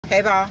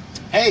Hey, Paul.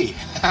 Hey,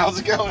 how's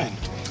it going?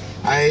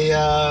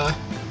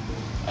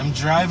 I'm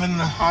driving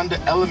the Honda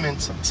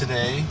Element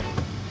today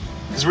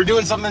because we're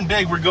doing something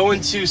big. We're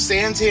going to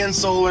Santan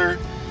Solar,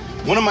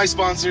 one of my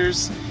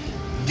sponsors,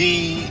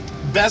 the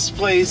best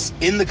place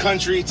in the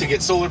country to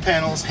get solar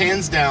panels,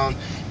 hands down.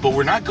 But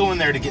we're not going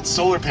there to get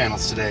solar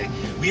panels today.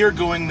 We are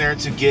going there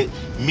to get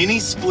mini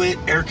split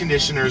air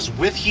conditioners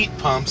with heat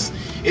pumps.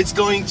 It's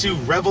going to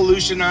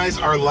revolutionize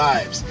our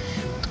lives.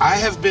 I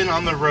have been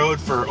on the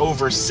road for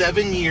over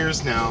 7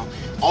 years now.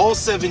 All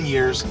 7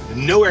 years,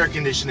 no air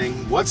conditioning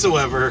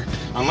whatsoever,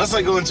 unless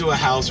I go into a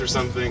house or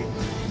something.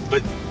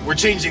 But we're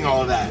changing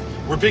all of that.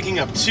 We're picking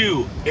up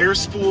 2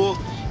 Airspool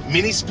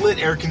mini split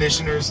air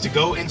conditioners to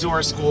go into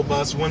our school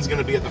bus. One's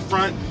gonna be at the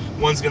front,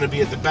 one's gonna be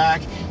at the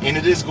back, and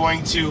it is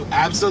going to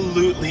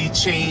absolutely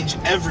change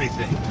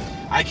everything.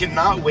 I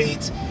cannot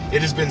wait.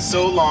 It has been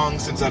so long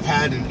since I've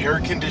had an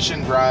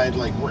air-conditioned ride.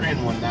 Like, we're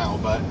in one now,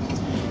 but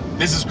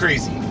this is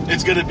crazy.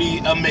 It's gonna be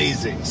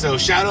amazing. So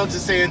shout out to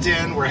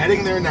Santan. We're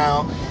heading there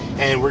now,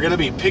 and we're gonna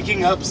be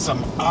picking up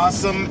some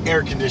awesome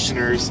air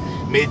conditioners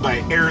made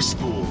by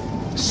Airspool.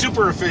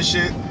 Super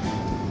efficient.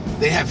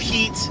 They have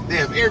heat, they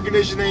have air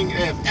conditioning,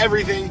 they have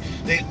everything.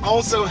 They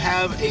also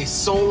have a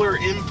solar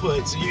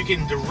input, so you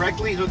can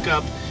directly hook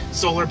up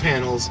solar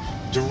panels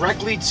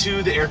directly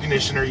to the air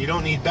conditioner. You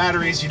don't need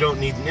batteries, you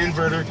don't need an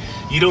inverter,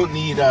 you don't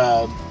need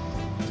a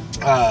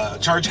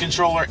charge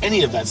controller,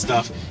 any of that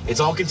stuff. It's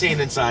all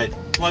contained inside.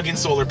 Plug in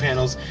solar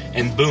panels,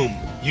 and boom,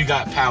 you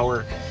got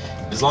power.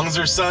 As long as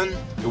there's sun,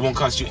 it won't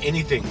cost you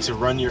anything to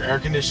run your air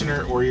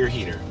conditioner or your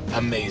heater.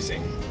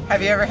 Amazing.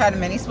 Have you ever had a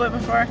mini split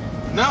before?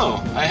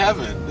 No, I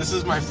haven't. This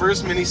is my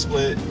first mini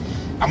split.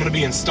 I'm going to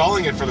be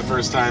installing it for the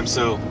first time,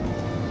 so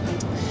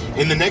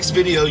in the next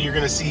video you're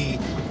going to see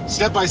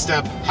step by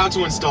step how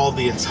to install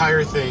the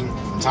entire thing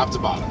from top to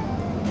bottom.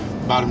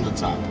 Bottom to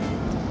top.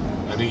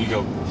 I think you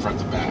go front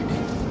to back.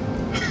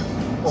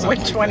 Well,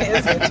 which one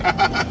is it?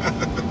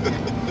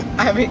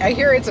 I mean, I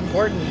hear it's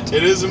important.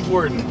 It is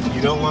important.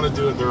 You don't want to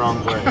do it the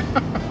wrong way.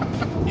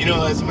 You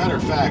know, as a matter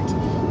of fact,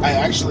 I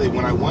actually,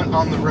 when I went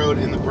on the road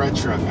in the bread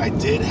truck, I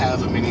did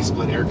have a mini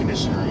split air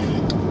conditioner in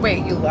it.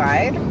 Wait, you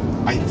lied?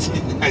 I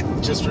did.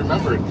 I just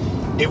remembered.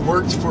 It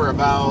worked for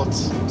about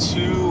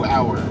 2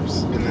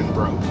 hours and then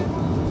broke.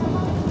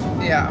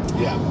 Yeah.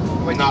 Yeah,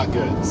 not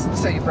good.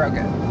 So you broke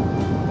it?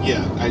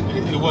 Yeah,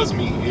 it was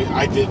me.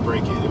 I did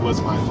break it. It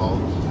was my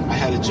fault. I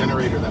had a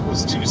generator that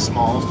was too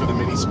small for the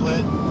mini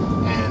split,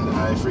 and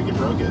I freaking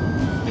broke it.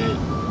 It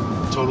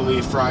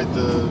totally fried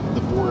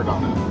the board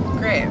on it.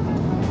 Great.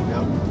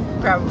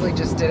 Yep. Probably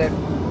just did it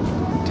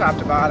top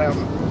to bottom.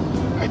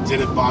 I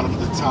did it bottom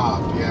to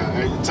top,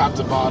 yeah. Top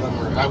to bottom,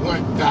 or I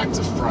went back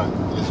to front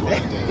is what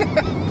I did.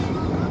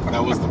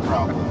 That was the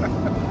problem.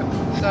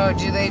 So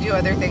do they do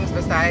other things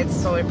besides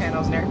solar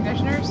panels and air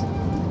conditioners?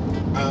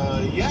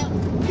 Yeah.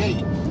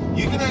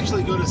 You can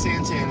actually go to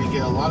Santan and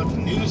get a lot of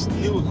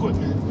new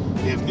equipment.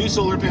 They have new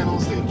solar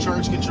panels, they have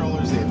charge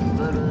controllers, they have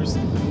inverters,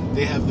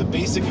 they have the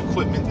basic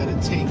equipment that it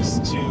takes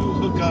to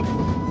hook up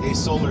a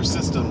solar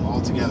system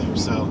all together.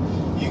 So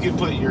you can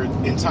put your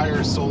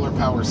entire solar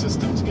power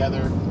system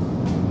together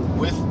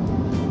with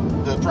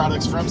the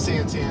products from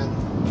Santan.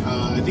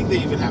 I think they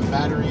even have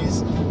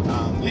batteries.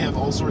 They have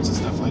all sorts of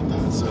stuff like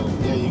that. So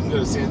yeah, you can go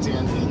to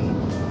Santan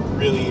and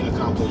really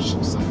accomplish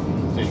something.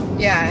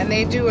 Yeah, and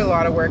they do a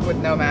lot of work with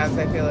nomads,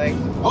 I feel like.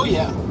 Oh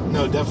yeah,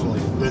 no,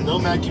 definitely. The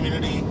nomad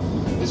community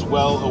is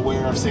well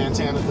aware of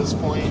Santan at this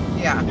point.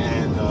 Yeah.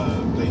 And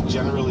they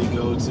generally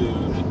go to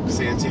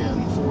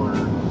Santan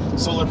for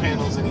solar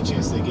panels any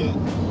chance they get.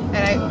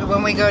 And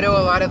when we go to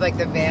a lot of like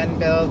the van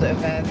build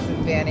events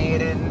and Van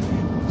Aid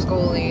and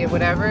SKOOLIE,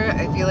 whatever,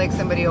 I feel like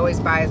somebody always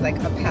buys like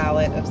a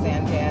pallet of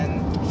Santan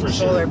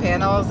solar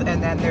panels,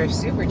 and then they're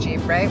super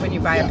cheap, right? When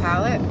you buy a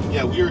pallet.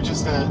 Yeah, we were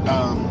just at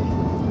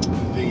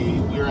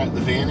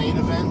the Van Aid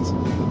event,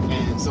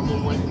 and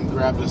someone went and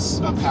grabbed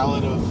a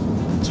pallet of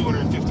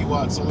 250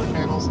 watt solar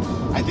panels.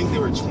 I think they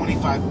were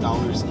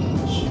 $25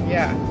 each.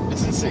 Yeah.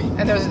 It's insane.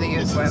 And those are the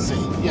used ones.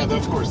 Insane. Yeah,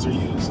 of course they're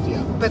used.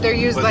 Yeah. But they're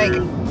used like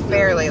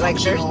barely. Like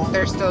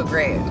they're still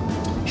great.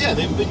 Yeah,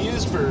 they've been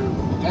used for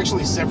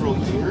actually several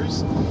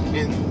years,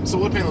 and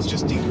solar panels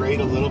just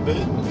degrade a little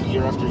bit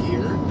year after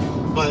year,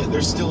 but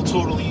they're still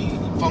totally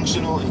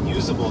functional and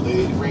usable.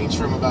 They range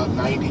from about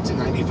 90 to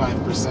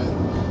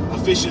 95%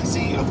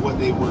 efficiency of what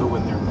they were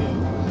when they're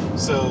new.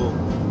 So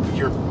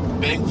your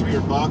bang for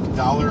your buck,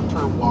 dollar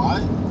per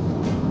watt,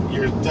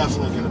 you're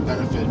definitely going to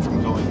benefit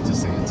from going to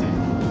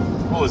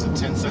Santan. What was it,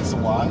 10 cents a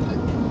watt?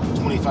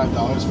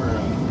 $25 for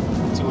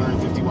a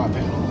 250 watt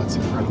panel? That's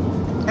incredible.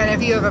 And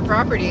if you have a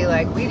property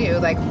like we do,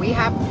 like we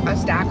have a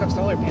stack of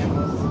solar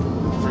panels.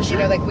 For sure.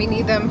 You know, like we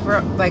need them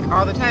for like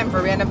all the time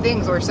for random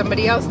things, or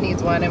somebody else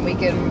needs one, and we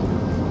can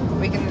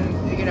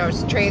you know,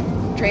 trade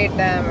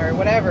them or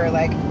whatever.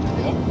 Like.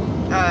 Yep.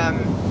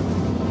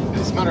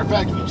 As a matter of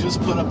fact, we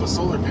just put up a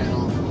solar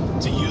panel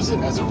to use it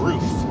as a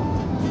roof.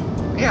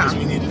 Yeah. Because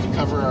we needed to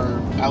cover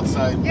our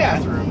outside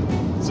bathroom,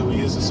 so we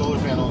used a solar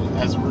panel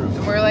as a roof.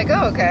 And we're like,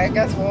 oh, okay, I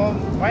guess, well,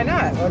 why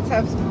not? Let's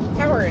have some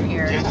power in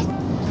here. Yeah.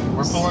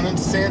 we're pulling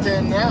into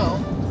Santan now.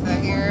 So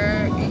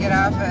here you get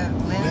off at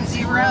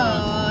Lindsay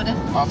Road.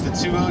 Off the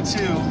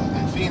 202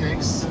 in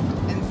Phoenix.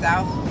 In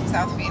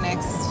South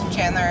Phoenix,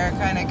 Chandler,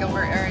 kind of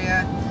Gilbert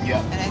area.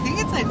 Yep. And I think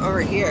it's like over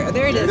here.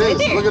 There it is. There it Right is.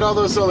 there. Look at all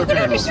those solar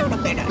panels.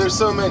 There's There's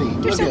so many.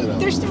 Look at them.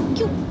 They're so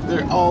cute.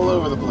 They're all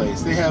over the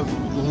place. They have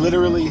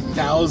literally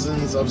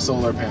thousands of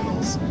solar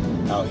panels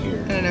out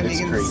here. I don't know if it's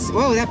you can crazy.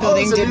 Whoa, that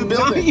building it's a did new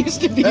not building. used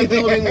to be That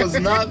there. building was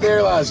not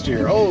there last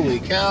year. Holy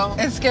cow.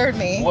 It scared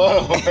me.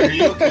 Whoa, are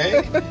you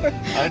okay?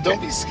 Don't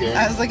be scared.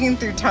 I was looking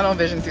through tunnel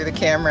vision through the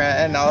camera,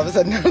 and all of a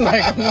sudden I was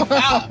like,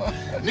 whoa.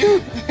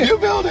 New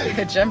building.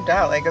 It jumped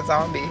out like a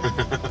zombie.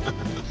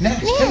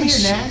 Nash, come here,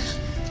 Nash.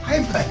 Hi,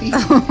 buddy.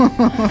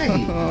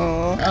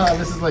 Hi.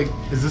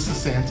 Is this a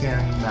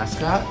Santan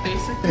mascot?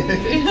 Basically.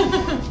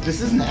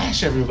 This is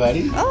Nash,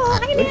 everybody. Oh,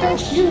 hi, Look how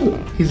Nash. cute.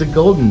 He's a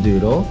golden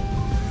doodle,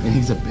 and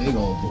he's a big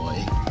old boy.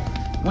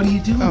 What are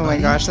you doing, Oh my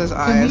buddy? gosh, those Come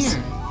eyes.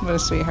 here. What a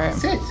sweetheart.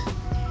 Sit.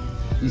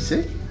 You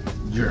sit?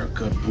 You're a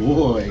good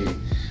boy.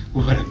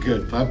 What a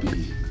good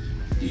puppy.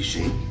 Do you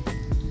shake?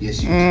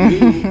 Yes, you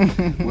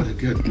do. What a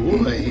good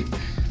boy.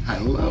 I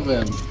love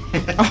him.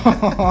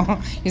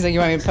 Oh, he's like, you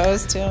want me to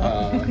pose too?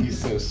 He's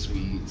so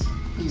sweet.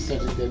 He's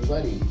such a good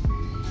buddy.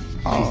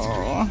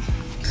 Oh.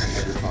 Can I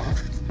have your paw?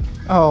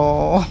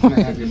 Oh. Can I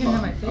have your You paw?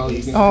 can have my Oh, you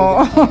face. can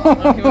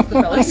Oh. Okay, what's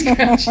the belly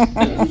scratch?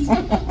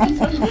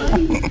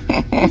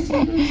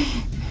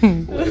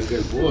 What a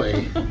good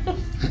boy.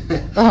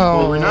 Oh.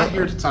 Well, we're not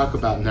here to talk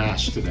about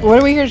Nash today. What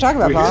are we here to talk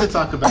about, We're Paul? here to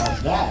talk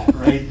about that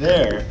right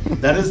there.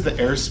 That is the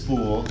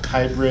Airspool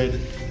hybrid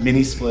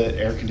mini split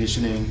air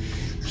conditioning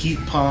heat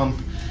pump,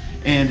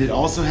 and it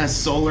also has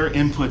solar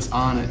inputs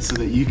on it so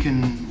that you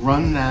can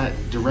run that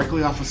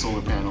directly off of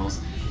solar panels,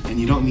 and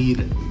you don't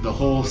need the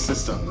whole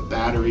system, the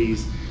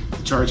batteries,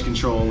 the charge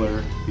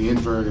controller, the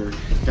inverter.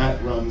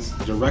 That runs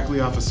directly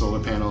off of solar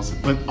panels,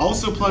 but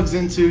also plugs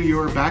into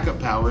your backup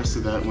power so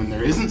that when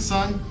there isn't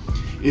sun,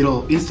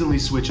 it'll instantly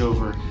switch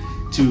over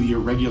to your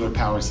regular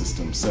power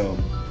system. So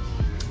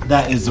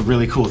that is a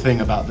really cool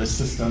thing about this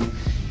system.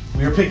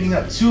 We are picking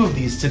up 2 of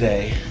these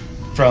today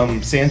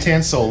from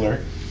Santan Solar.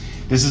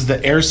 This is the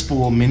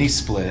Airspool mini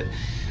split.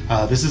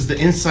 This is the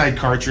inside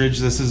cartridge.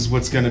 This is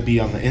what's going to be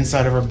on the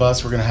inside of our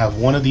bus. We're going to have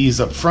one of these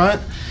up front,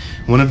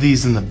 one of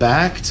these in the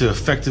back to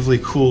effectively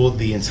cool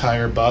the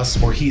entire bus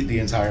or heat the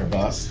entire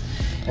bus.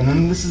 And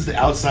then this is the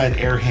outside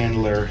air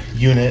handler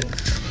unit.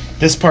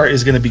 This part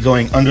is going to be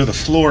going under the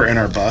floor in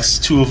our bus,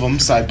 2 of them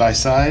side by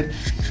side.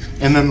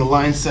 And then the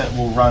line set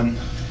will run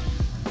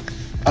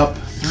up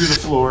through the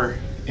floor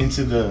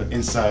into the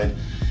inside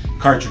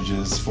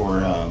cartridges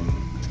for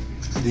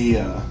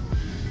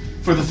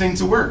the thing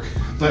to work.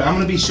 But I'm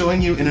going to be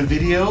showing you in a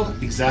video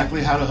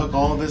exactly how to hook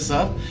all of this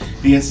up,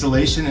 the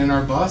installation in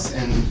our bus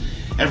and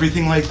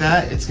everything like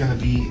that. It's going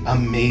to be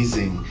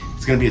amazing.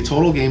 It's going to be a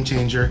total game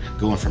changer,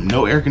 going from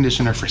no air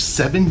conditioner for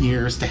 7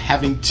 years to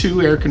having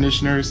 2 air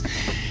conditioners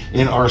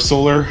in our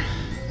solar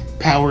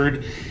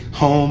powered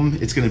home.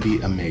 It's going to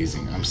be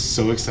amazing. I'm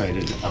so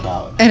excited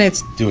about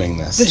doing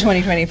this. The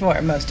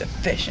 2024 most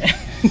efficient.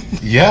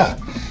 Yeah.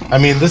 I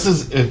mean, this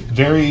is a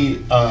very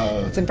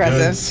it's impressive.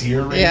 Good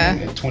SEER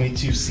rating at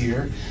 22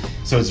 SEER.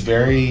 So it's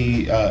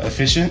very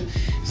efficient.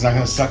 It's not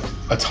going to suck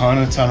a ton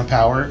of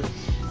power.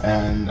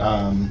 And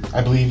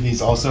I believe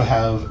these also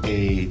have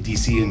a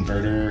DC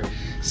inverter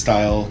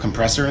style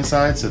compressor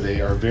inside. So they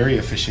are very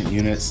efficient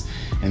units,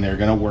 and they're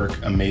going to work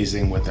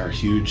amazing with our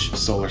huge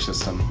solar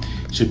system.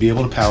 Should be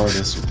able to power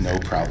this with no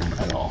problem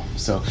at all.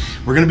 So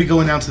we're going to be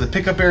going down to the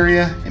pickup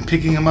area and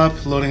picking them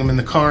up, loading them in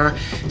the car,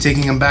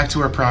 taking them back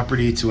to our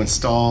property to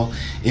install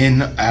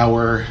in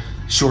our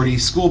shorty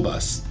school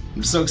bus.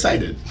 I'm so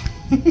excited.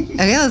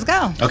 Okay, let's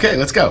go. Okay,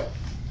 let's go.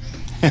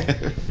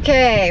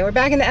 Okay, we're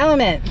back in the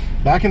element.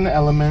 Back in the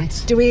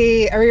element. Are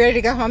we ready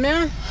to go home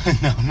now?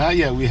 No, not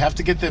yet. We have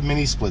to get the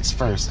mini splits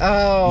first.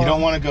 Oh. You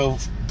don't want to go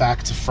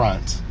back to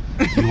front.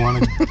 You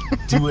want to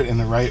do it in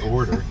the right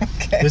order.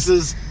 Okay. This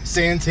is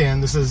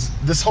Santan.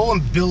 This whole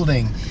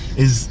building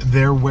is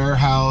their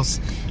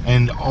warehouse,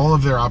 and all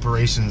of their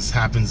operations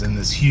happens in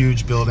this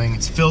huge building.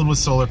 It's filled with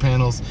solar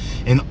panels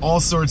and all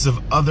sorts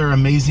of other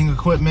amazing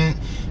equipment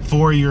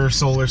for your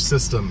solar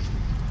system.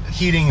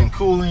 Heating and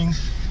cooling,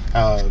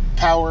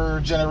 power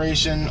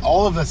generation,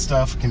 all of that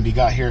stuff can be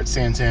got here at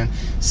Santan.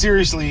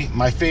 Seriously,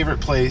 my favorite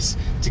place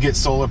to get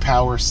solar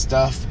power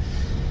stuff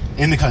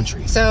in the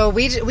country. So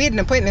we had an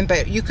appointment,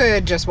 but you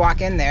could just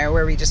walk in there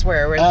where we just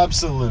were.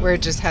 Absolutely. Where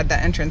it just had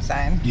that entrance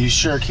sign. You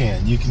sure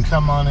can. You can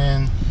come on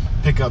in,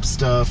 pick up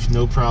stuff,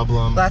 no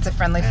problem. Lots of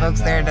friendly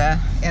folks there to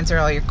answer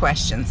all your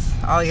questions,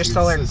 all your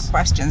solar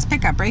questions.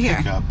 Pick up right here.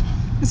 Pick up.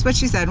 That's what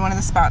she said. One of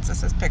the spots that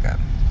says pick up.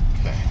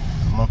 Okay,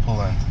 I'm gonna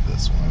pull into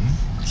this one.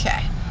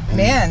 Okay.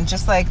 Man,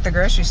 just like the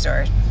grocery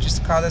store.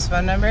 Just call this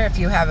phone number. If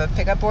you have a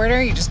pickup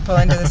order, you just pull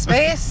into the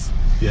space.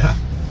 Yeah.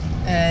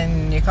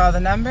 And you call the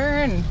number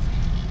and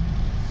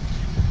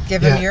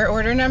give them your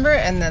order number,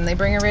 and then they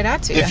bring it right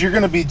out to you. If you're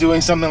gonna be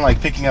doing something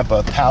like picking up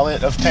a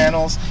pallet of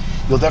panels,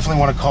 you'll definitely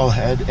want to call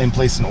ahead and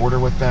place an order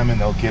with them,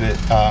 and they'll get it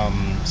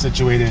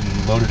situated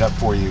and loaded up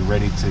for you,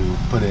 ready to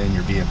put it in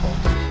your vehicle.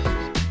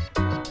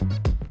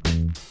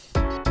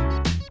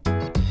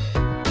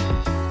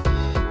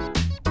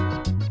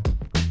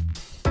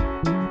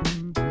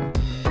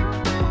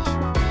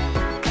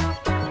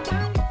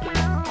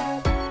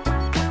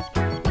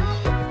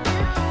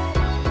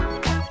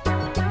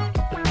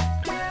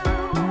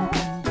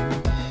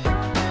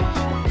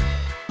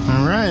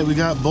 We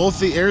got both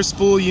the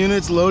Airspool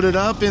units loaded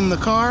up in the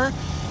car.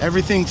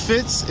 Everything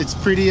fits. It's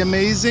pretty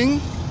amazing.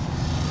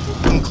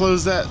 You can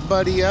close that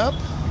buddy up.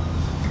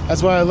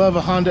 That's why I love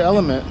a Honda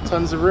Element.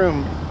 Tons of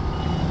room.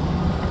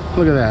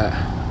 Look at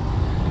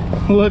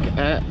that. Look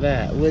at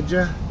that, would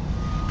ya?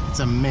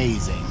 It's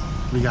amazing.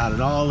 We got it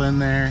all in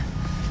there.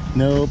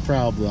 No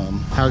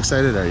problem. How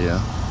excited are you?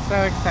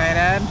 So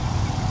excited.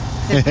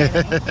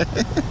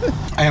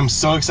 I am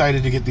so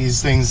excited to get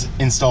these things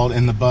installed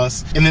in the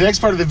bus. In the next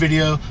part of the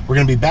video, we're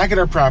going to be back at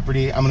our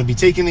property. I'm going to be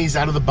taking these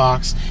out of the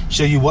box,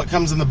 show you what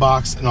comes in the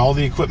box and all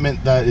the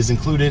equipment that is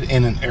included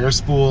in an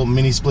Airspool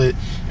mini split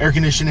air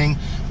conditioning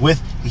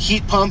with the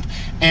heat pump,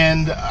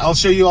 and I'll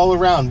show you all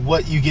around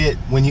what you get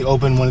when you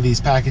open one of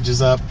these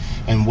packages up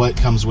and what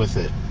comes with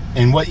it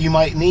and what you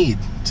might need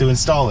to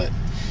install it.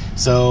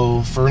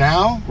 So for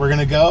now, we're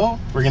gonna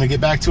get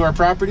back to our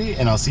property,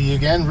 and I'll see you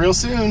again real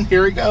soon.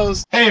 Here it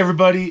goes. Hey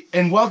everybody,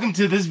 and welcome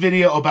to this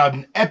video about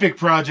an epic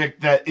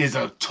project that is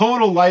a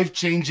total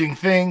life-changing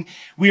thing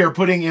we are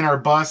putting in our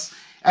bus.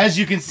 As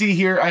you can see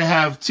here, I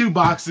have two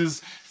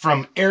boxes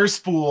from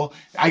Airspool.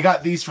 I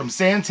got these from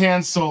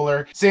Santan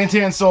Solar.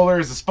 Santan Solar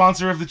is a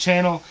sponsor of the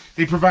channel.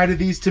 They provided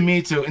these to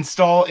me to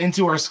install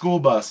into our school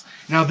bus.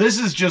 Now this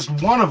is just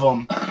one of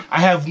them.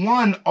 I have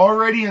one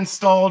already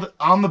installed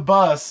on the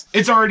bus.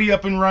 It's already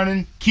up and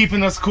running,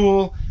 keeping us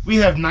cool. We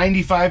have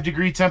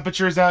 95-degree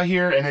temperatures out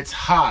here and it's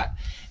hot.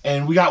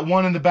 And we got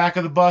one in the back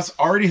of the bus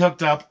already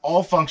hooked up,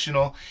 all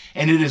functional,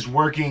 and it is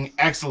working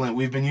excellent.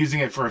 We've been using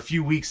it for a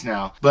few weeks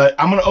now. But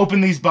I'm gonna open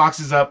these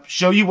boxes up,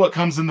 show you what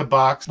comes in the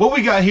box. What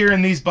we got here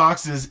in these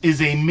boxes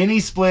is a mini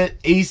split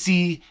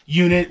AC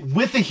unit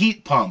with a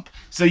heat pump.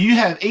 So you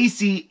have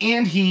AC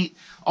and heat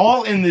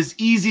all in this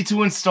easy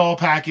to install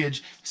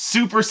package,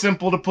 super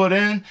simple to put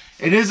in.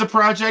 It is a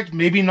project,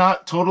 maybe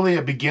not totally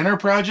a beginner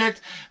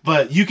project,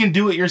 but you can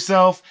do it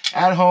yourself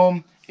at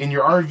home, in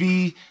your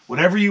RV,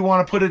 whatever you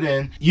want to put it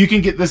in. You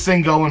can get this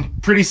thing going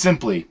pretty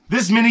simply.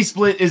 This mini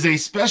split is a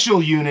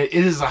special unit.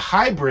 It is a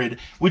hybrid,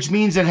 which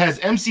means it has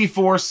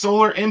MC4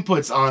 solar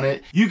inputs on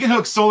it. You can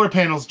hook solar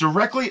panels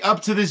directly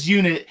up to this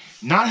unit,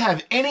 not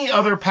have any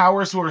other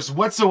power source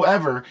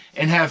whatsoever,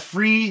 and have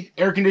free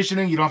air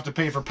conditioning. You don't have to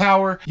pay for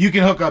power. You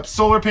can hook up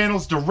solar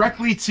panels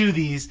directly to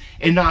these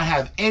and not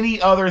have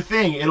any other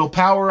thing. It'll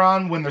power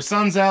on when the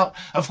sun's out.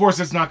 Of course,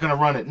 it's not going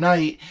to run at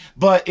night,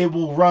 but it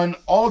will run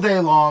all day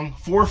long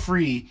for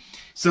free.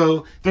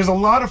 So there's a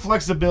lot of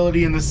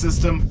flexibility in the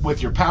system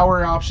with your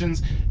power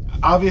options.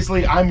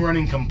 Obviously, I'm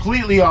running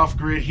completely off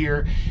grid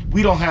here.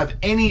 We don't have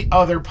any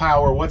other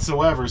power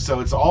whatsoever, so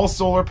it's all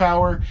solar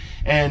power,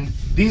 and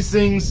these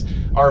things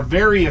are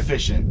very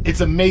efficient.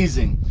 It's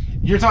amazing.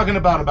 You're talking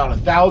about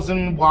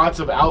 1,000 watts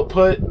of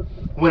output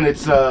when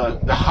it's the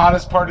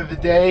hottest part of the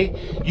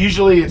day.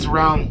 Usually it's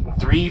around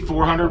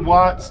 300-400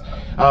 watts.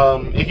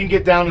 It can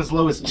get down as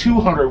low as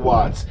 200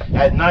 watts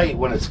at night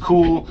when it's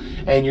cool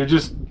and you're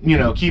just, you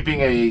know,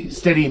 keeping a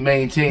steady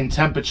maintained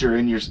temperature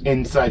in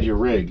inside your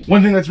rig.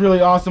 One thing that's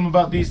really awesome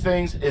about these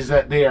things is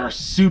that they are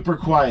super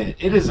quiet.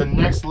 It is a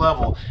next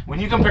level. When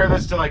you compare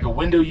this to like a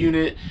window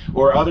unit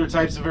or other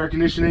types of air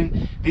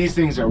conditioning, these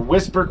things are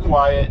whisper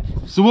quiet.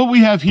 So what we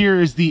have here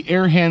is the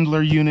air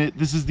handler unit.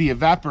 This is the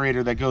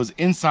evaporator that goes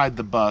inside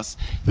the bus.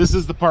 This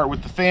is the part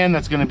with the fan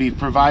that's going to be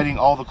providing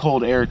all the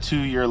cold air to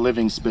your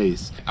living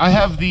space. I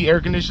have the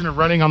air conditioner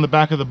running on the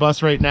back of the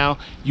bus right now.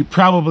 You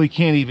probably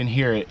can't even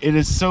hear it. It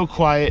is so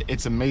quiet.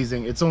 It's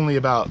amazing. It's only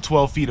about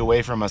 12 feet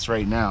away from us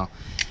right now.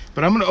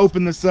 But I'm going to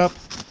open this up,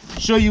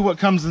 show you what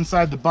comes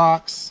inside the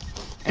box,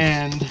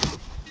 and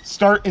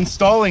start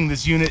installing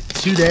this unit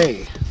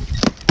today.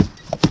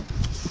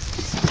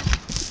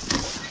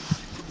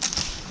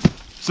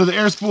 So the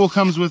Airspool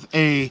comes with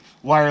a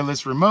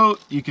wireless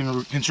remote. You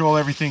can control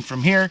everything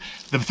from here.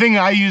 The thing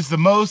I use the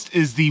most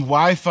is the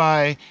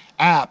Wi-Fi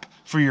app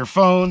for your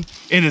phone.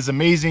 It is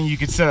amazing. You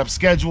can set up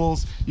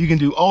schedules. You can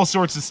do all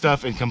sorts of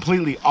stuff and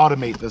completely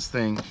automate this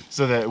thing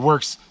so that it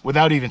works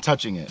without even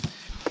touching it.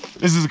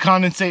 This is a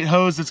condensate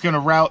hose that's going to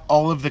route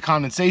all of the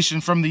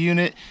condensation from the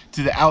unit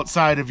to the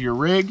outside of your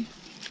rig.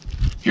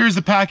 Here's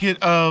the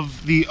packet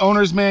of the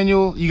owner's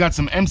manual. You got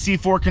some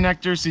MC4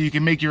 connectors so you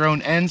can make your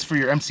own ends for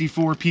your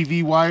MC4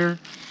 PV wire.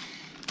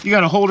 You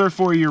got a holder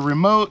for your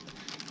remote,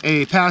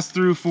 a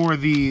pass-through for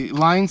the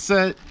line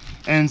set,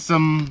 and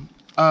some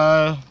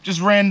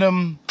just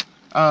random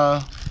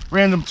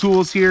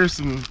tools here,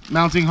 some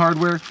mounting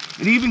hardware.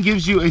 It even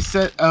gives you a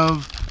set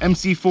of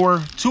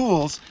MC4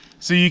 tools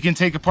so you can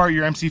take apart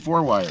your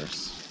MC4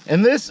 wires.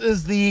 And this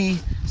is the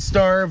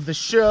star of the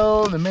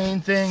show, the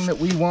main thing that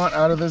we want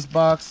out of this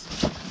box.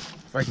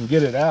 If I can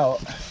get it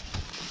out.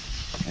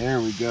 There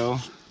we go.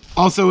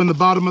 Also in the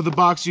bottom of the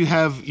box, you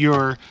have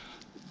your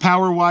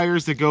power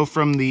wires that go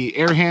from the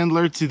air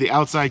handler to the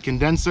outside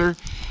condenser,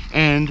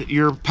 and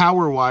your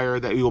power wire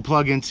that you will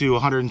plug into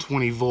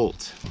 120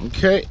 volt.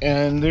 Okay,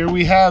 and there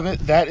we have it.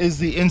 That is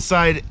the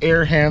inside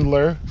air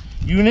handler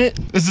unit.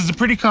 This is a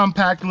pretty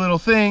compact little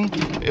thing.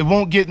 It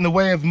won't get in the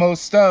way of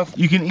most stuff.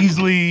 You can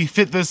easily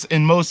fit this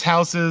in most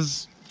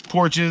houses,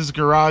 porches,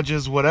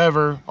 garages,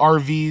 whatever,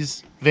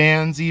 RVs,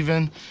 vans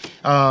even.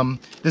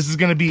 This is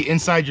gonna be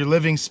inside your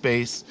living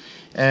space,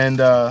 and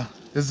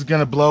this is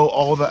gonna blow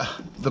all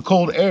the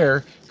cold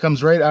air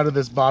comes right out of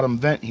this bottom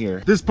vent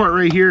here. This part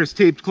right here is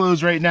taped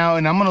closed right now,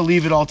 and I'm gonna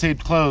leave it all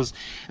taped closed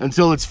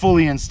until it's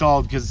fully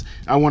installed because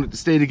I want it to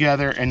stay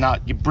together and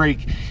not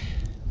break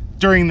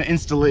during the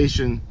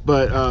installation.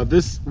 But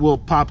this will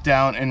pop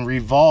down and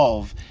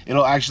revolve.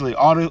 It'll actually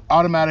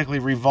automatically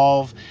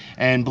revolve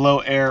and blow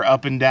air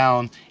up and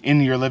down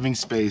in your living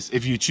space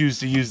if you choose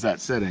to use that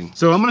setting.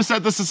 So I'm gonna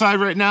set this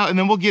aside right now, and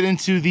then we'll get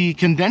into the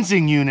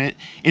condensing unit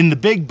in the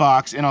big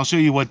box, and I'll show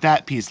you what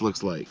that piece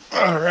looks like.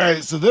 All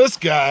right, so this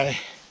guy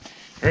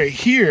right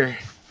here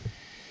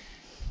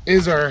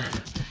is our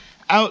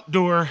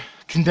outdoor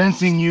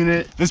condensing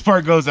unit. This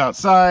part goes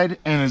outside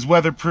and is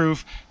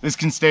weatherproof. This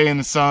can stay in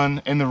the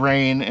sun, in the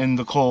rain, in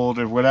the cold,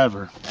 or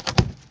whatever.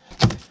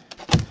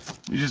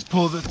 You just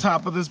pull the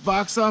top of this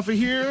box off of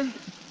here.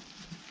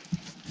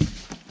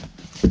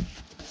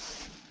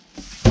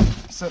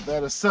 Set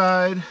that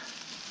aside.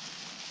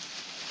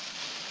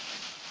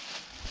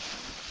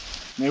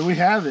 There we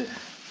have it.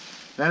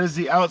 That is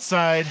the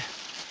outside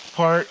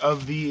part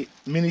of the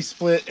mini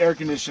split air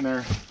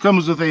conditioner.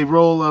 Comes with a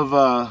roll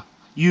of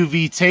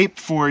UV tape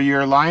for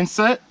your line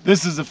set.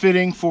 This is a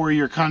fitting for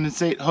your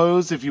condensate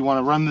hose. If you want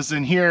to run this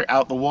in here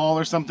out the wall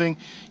or something,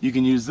 you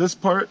can use this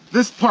part.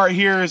 This part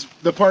here is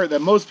the part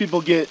that most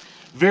people get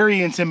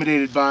very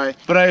intimidated by,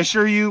 but I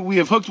assure you we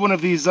have hooked one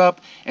of these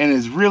up and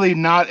is really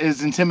not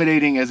as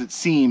intimidating as it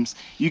seems.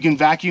 You can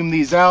vacuum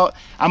these out.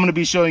 I'm going to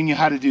be showing you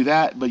how to do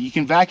that, but you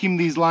can vacuum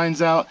these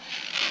lines out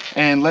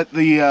and let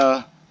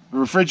the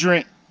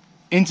refrigerant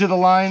into the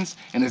lines,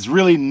 and it's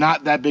really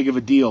not that big of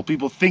a deal.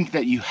 People think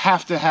that you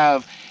have to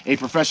have a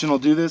professional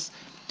do this,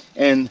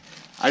 and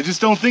I just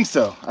don't think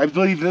so. I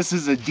believe this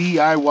is a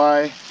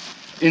DIY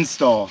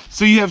install.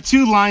 So you have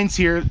two lines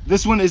here.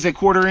 This one is a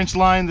 1/4 inch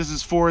line. This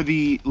is for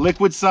the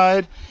liquid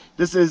side.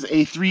 This is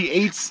a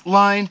 3/8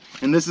 line,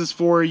 and this is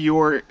for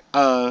your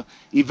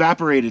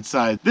evaporated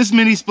side. This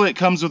mini split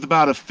comes with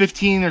about a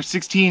 15 or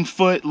 16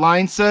 foot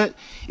line set.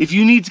 If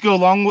you need to go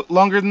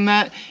longer than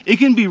that, it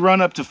can be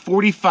run up to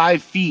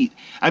 45 feet.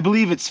 I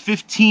believe it's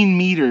 15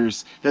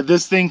 meters that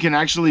this thing can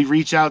actually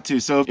reach out to.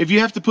 So if you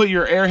have to put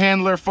your air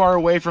handler far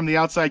away from the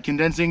outside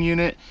condensing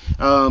unit,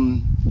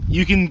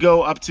 you can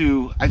go up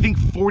to, I think,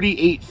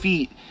 48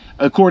 feet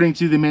according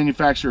to the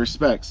manufacturer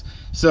specs.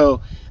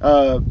 So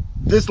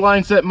this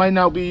line set might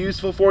not be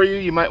useful for you.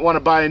 You might want to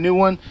buy a new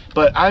one,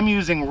 but I'm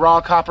using raw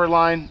copper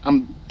line.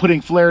 I'm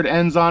putting flared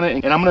ends on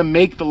it, and I'm going to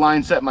make the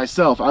line set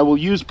myself. I will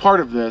use part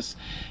of this,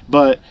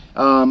 but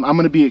I'm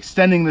going to be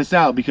extending this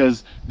out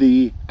because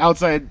the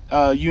outside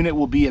unit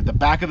will be at the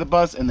back of the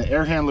bus, and the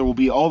air handler will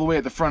be all the way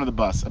at the front of the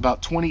bus,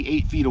 about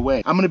 28 feet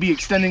away. I'm going to be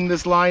extending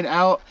this line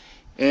out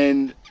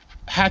and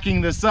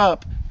hacking this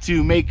up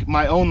to make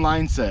my own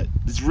line set.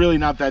 It's really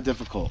not that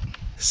difficult.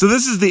 So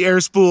this is the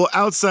Airspool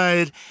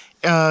outside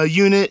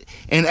unit,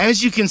 and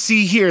as you can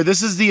see here,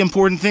 this is the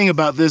important thing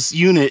about this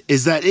unit,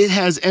 is that it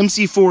has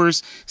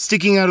MC4s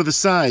sticking out of the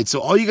side. So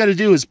all you got to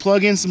do is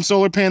plug in some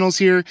solar panels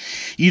here.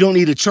 You don't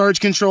need a charge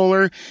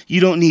controller.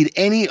 You don't need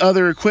any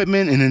other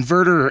equipment, an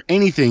inverter or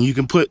anything. You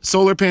can put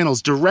solar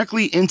panels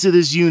directly into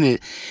this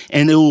unit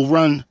and it will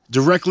run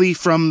directly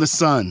from the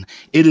sun.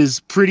 It is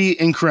pretty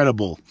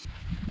incredible.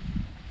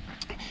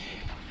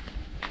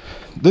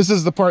 This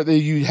is the part that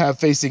you have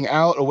facing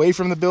out away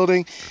from the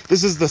building.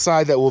 This is the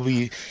side that will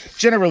be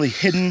generally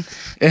hidden.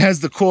 It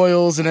has the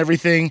coils and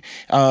everything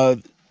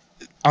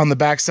on the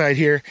back side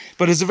here,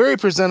 but it's a very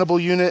presentable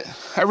unit.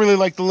 I really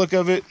like the look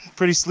of it.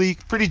 Pretty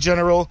sleek, pretty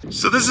general.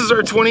 So this is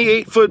our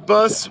 28-foot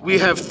bus. We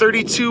have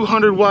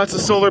 3,200 watts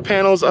of solar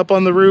panels up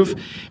on the roof,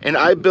 and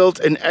I built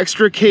an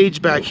extra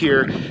cage back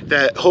here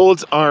that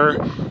holds our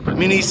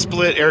mini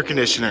split air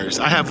conditioners.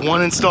 I have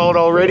one installed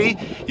already.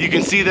 You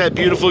can see that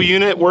beautiful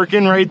unit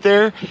working right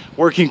there,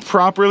 working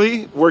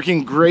properly,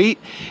 working great,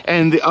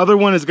 and the other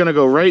one is gonna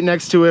go right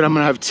next to it. I'm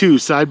gonna have two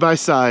side by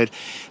side.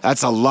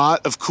 That's a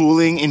lot of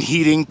cooling and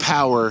heating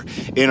power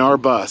in our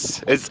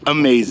bus. It's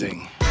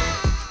amazing.